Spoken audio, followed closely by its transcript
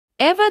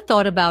Ever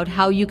thought about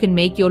how you can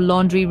make your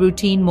laundry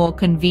routine more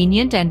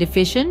convenient and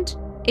efficient?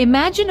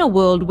 Imagine a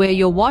world where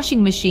your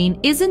washing machine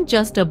isn't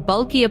just a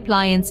bulky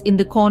appliance in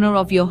the corner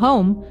of your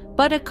home,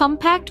 but a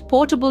compact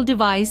portable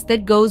device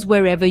that goes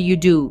wherever you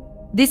do.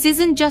 This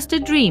isn't just a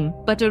dream,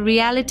 but a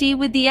reality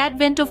with the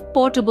advent of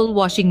portable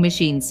washing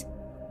machines.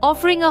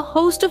 Offering a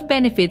host of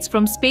benefits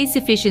from space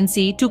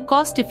efficiency to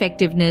cost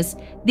effectiveness,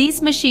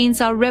 these machines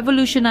are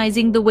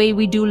revolutionizing the way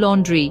we do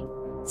laundry.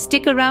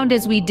 Stick around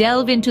as we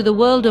delve into the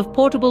world of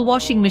portable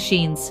washing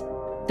machines.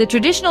 The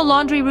traditional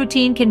laundry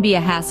routine can be a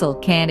hassle,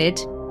 can't it?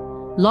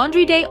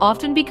 Laundry day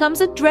often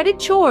becomes a dreaded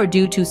chore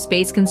due to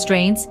space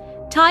constraints,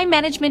 time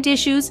management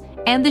issues,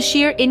 and the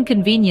sheer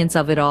inconvenience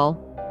of it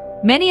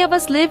all. Many of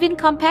us live in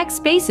compact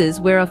spaces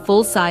where a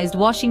full-sized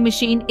washing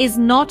machine is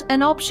not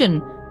an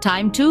option.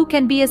 Time too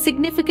can be a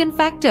significant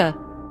factor.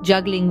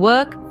 Juggling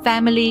work,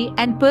 family,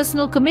 and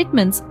personal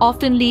commitments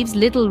often leaves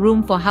little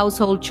room for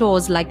household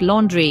chores like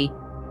laundry.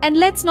 And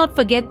let's not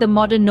forget the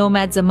modern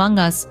nomads among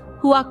us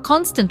who are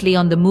constantly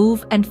on the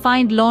move and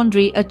find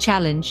laundry a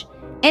challenge.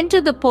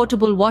 Enter the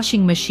portable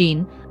washing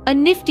machine, a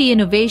nifty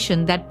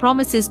innovation that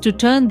promises to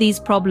turn these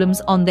problems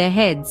on their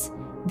heads.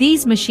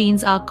 These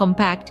machines are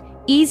compact,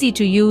 easy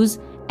to use,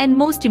 and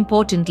most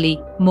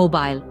importantly,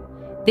 mobile.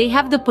 They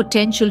have the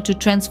potential to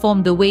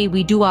transform the way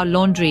we do our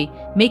laundry,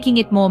 making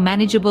it more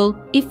manageable,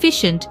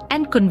 efficient,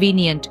 and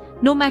convenient,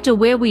 no matter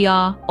where we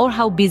are or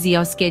how busy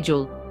our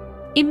schedule.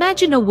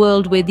 Imagine a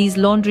world where these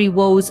laundry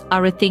woes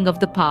are a thing of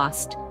the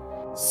past.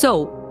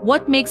 So,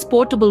 what makes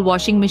portable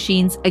washing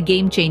machines a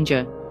game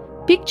changer?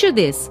 Picture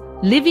this,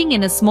 living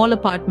in a small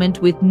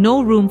apartment with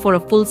no room for a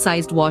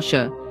full-sized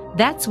washer.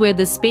 That's where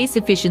the space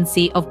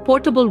efficiency of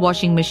portable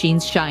washing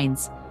machines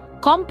shines.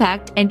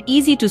 Compact and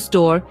easy to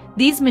store,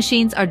 these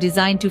machines are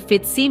designed to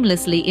fit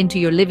seamlessly into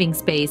your living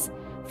space,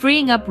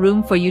 freeing up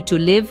room for you to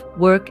live,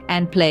 work,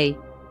 and play.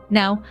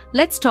 Now,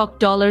 let's talk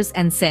dollars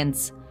and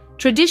cents.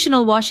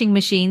 Traditional washing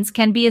machines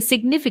can be a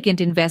significant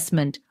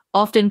investment,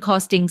 often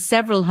costing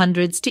several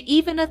hundreds to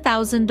even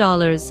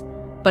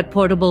 $1,000. But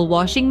portable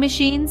washing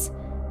machines?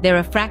 They're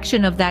a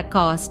fraction of that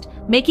cost,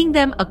 making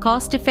them a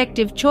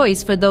cost-effective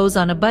choice for those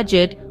on a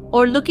budget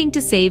or looking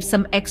to save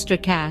some extra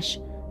cash.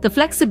 The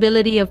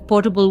flexibility of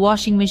portable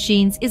washing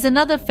machines is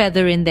another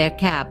feather in their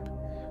cap.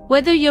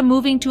 Whether you're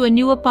moving to a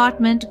new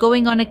apartment,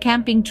 going on a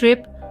camping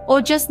trip, or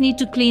just need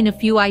to clean a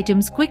few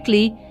items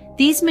quickly,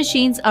 these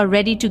machines are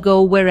ready to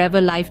go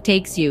wherever life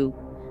takes you.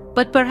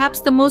 But perhaps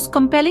the most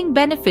compelling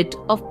benefit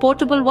of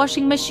portable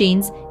washing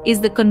machines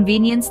is the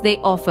convenience they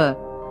offer.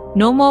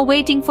 No more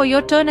waiting for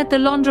your turn at the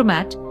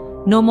laundromat,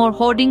 no more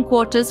hoarding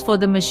quarters for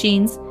the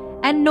machines,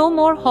 and no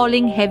more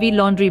hauling heavy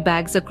laundry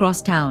bags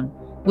across town.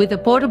 With a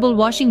portable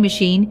washing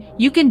machine,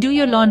 you can do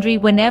your laundry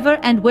whenever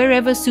and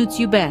wherever suits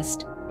you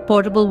best.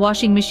 Portable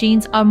washing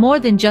machines are more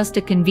than just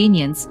a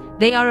convenience,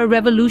 they are a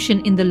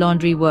revolution in the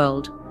laundry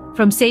world.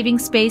 From saving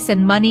space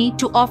and money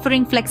to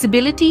offering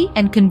flexibility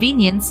and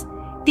convenience,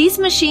 these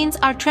machines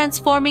are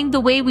transforming the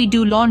way we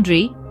do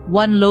laundry,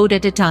 one load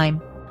at a time.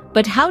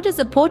 But how does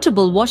a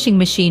portable washing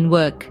machine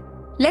work?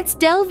 Let's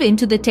delve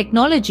into the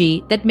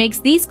technology that makes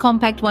these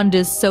compact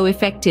wonders so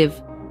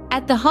effective.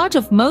 At the heart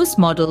of most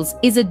models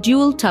is a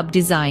dual tub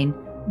design.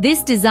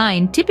 This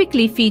design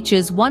typically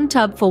features one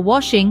tub for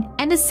washing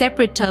and a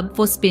separate tub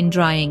for spin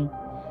drying.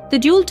 The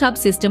dual tub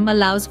system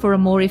allows for a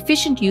more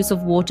efficient use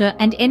of water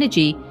and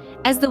energy,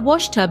 as the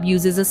wash tub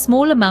uses a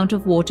small amount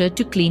of water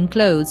to clean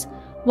clothes,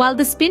 while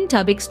the spin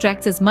tub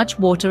extracts as much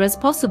water as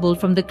possible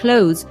from the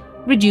clothes,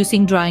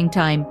 reducing drying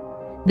time.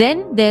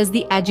 Then there's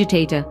the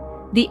agitator.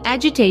 The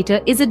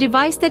agitator is a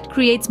device that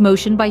creates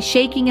motion by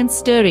shaking and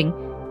stirring.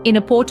 In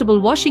a portable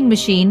washing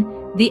machine,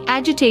 the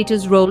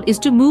agitator's role is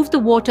to move the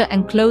water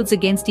and clothes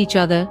against each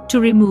other to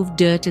remove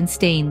dirt and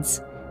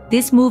stains.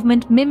 This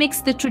movement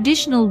mimics the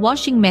traditional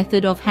washing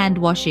method of hand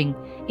washing,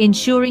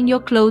 ensuring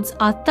your clothes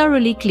are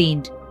thoroughly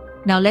cleaned.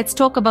 Now let's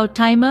talk about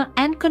timer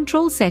and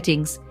control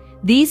settings.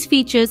 These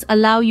features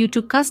allow you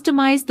to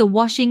customize the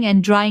washing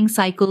and drying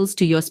cycles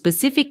to your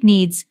specific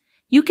needs.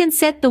 You can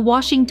set the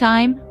washing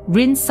time,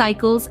 rinse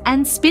cycles,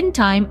 and spin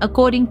time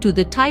according to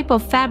the type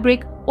of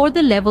fabric or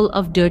the level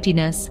of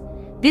dirtiness.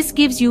 This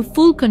gives you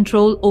full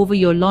control over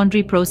your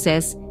laundry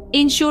process,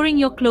 ensuring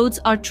your clothes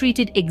are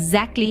treated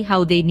exactly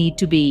how they need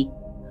to be.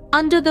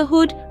 Under the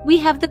hood, we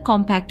have the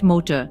compact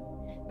motor.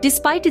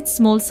 Despite its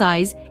small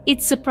size,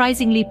 it's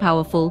surprisingly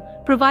powerful,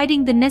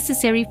 providing the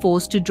necessary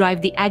force to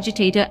drive the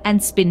agitator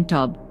and spin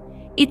tub.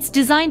 It's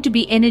designed to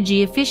be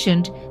energy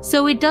efficient,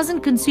 so it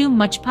doesn't consume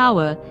much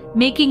power,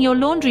 making your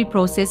laundry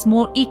process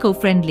more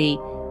eco-friendly.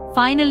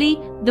 Finally,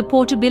 the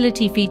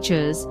portability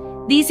features.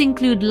 These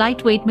include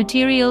lightweight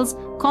materials,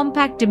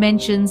 compact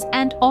dimensions,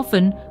 and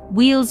often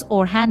wheels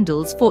or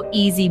handles for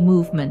easy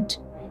movement.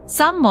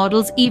 Some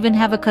models even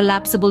have a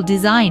collapsible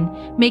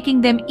design,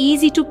 making them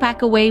easy to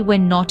pack away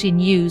when not in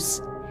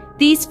use.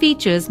 These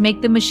features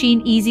make the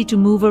machine easy to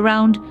move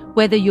around,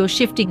 whether you're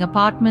shifting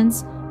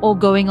apartments or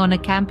going on a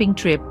camping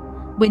trip.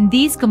 When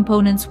these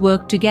components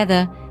work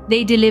together,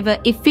 they deliver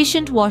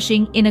efficient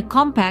washing in a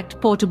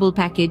compact, portable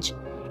package.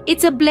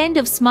 It's a blend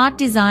of smart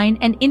design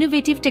and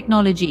innovative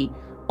technology,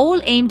 all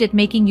aimed at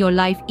making your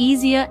life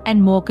easier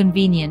and more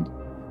convenient.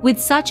 With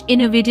such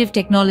innovative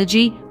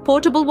technology,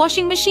 portable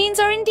washing machines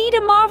are indeed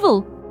a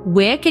marvel.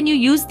 Where can you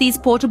use these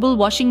portable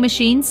washing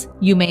machines,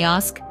 you may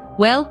ask?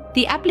 Well,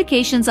 the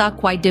applications are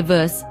quite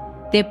diverse.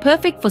 They're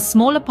perfect for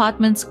small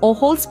apartments or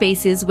whole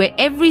spaces where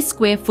every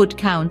square foot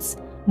counts.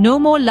 No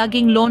more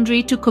lugging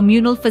laundry to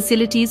communal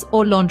facilities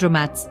or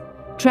laundromats.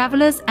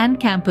 Travelers and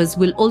campers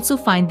will also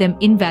find them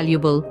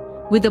invaluable.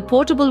 With a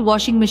portable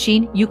washing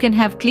machine, you can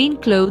have clean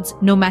clothes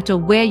no matter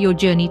where your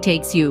journey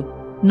takes you.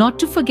 Not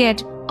to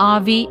forget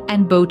RV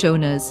and boat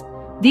owners.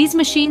 These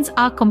machines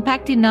are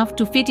compact enough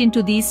to fit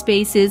into these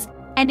spaces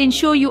and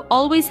ensure you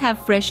always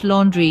have fresh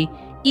laundry,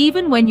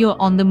 even when you're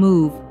on the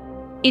move.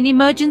 In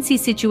emergency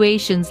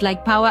situations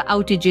like power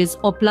outages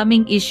or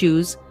plumbing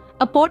issues,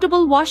 a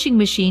portable washing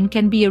machine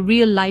can be a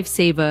real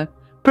lifesaver,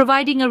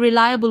 providing a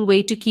reliable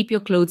way to keep your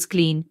clothes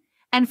clean.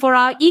 And for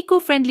our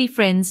eco-friendly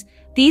friends,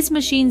 these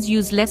machines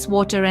use less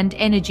water and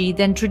energy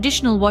than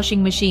traditional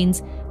washing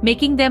machines,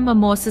 making them a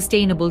more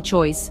sustainable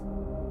choice.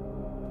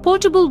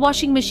 Portable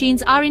washing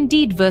machines are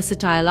indeed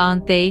versatile,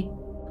 aren't they?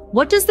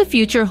 What does the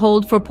future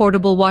hold for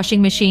portable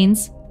washing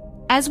machines?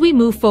 As we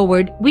move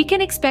forward, we can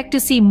expect to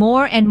see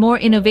more and more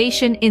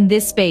innovation in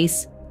this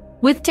space.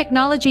 With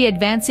technology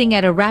advancing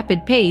at a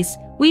rapid pace,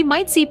 we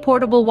might see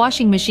portable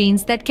washing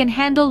machines that can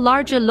handle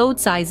larger load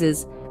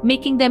sizes,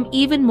 making them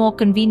even more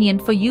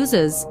convenient for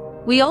users.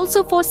 We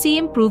also foresee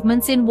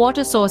improvements in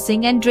water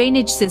sourcing and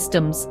drainage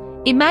systems.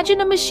 Imagine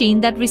a machine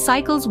that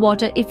recycles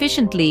water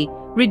efficiently,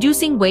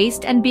 reducing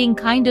waste and being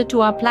kinder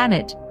to our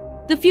planet.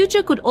 The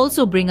future could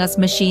also bring us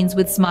machines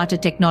with smarter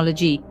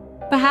technology.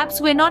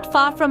 Perhaps we're not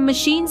far from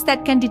machines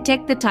that can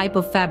detect the type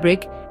of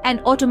fabric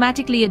and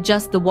automatically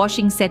adjust the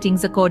washing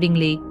settings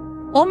accordingly.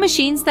 Or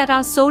machines that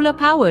are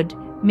solar-powered,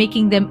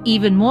 making them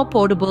even more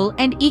portable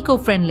and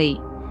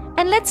eco-friendly.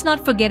 And let's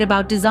not forget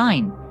about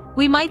design.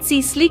 We might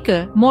see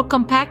sleeker, more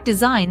compact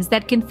designs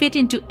that can fit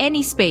into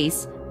any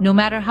space, no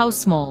matter how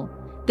small.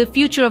 The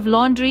future of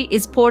laundry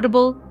is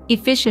portable,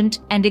 efficient,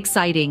 and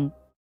exciting.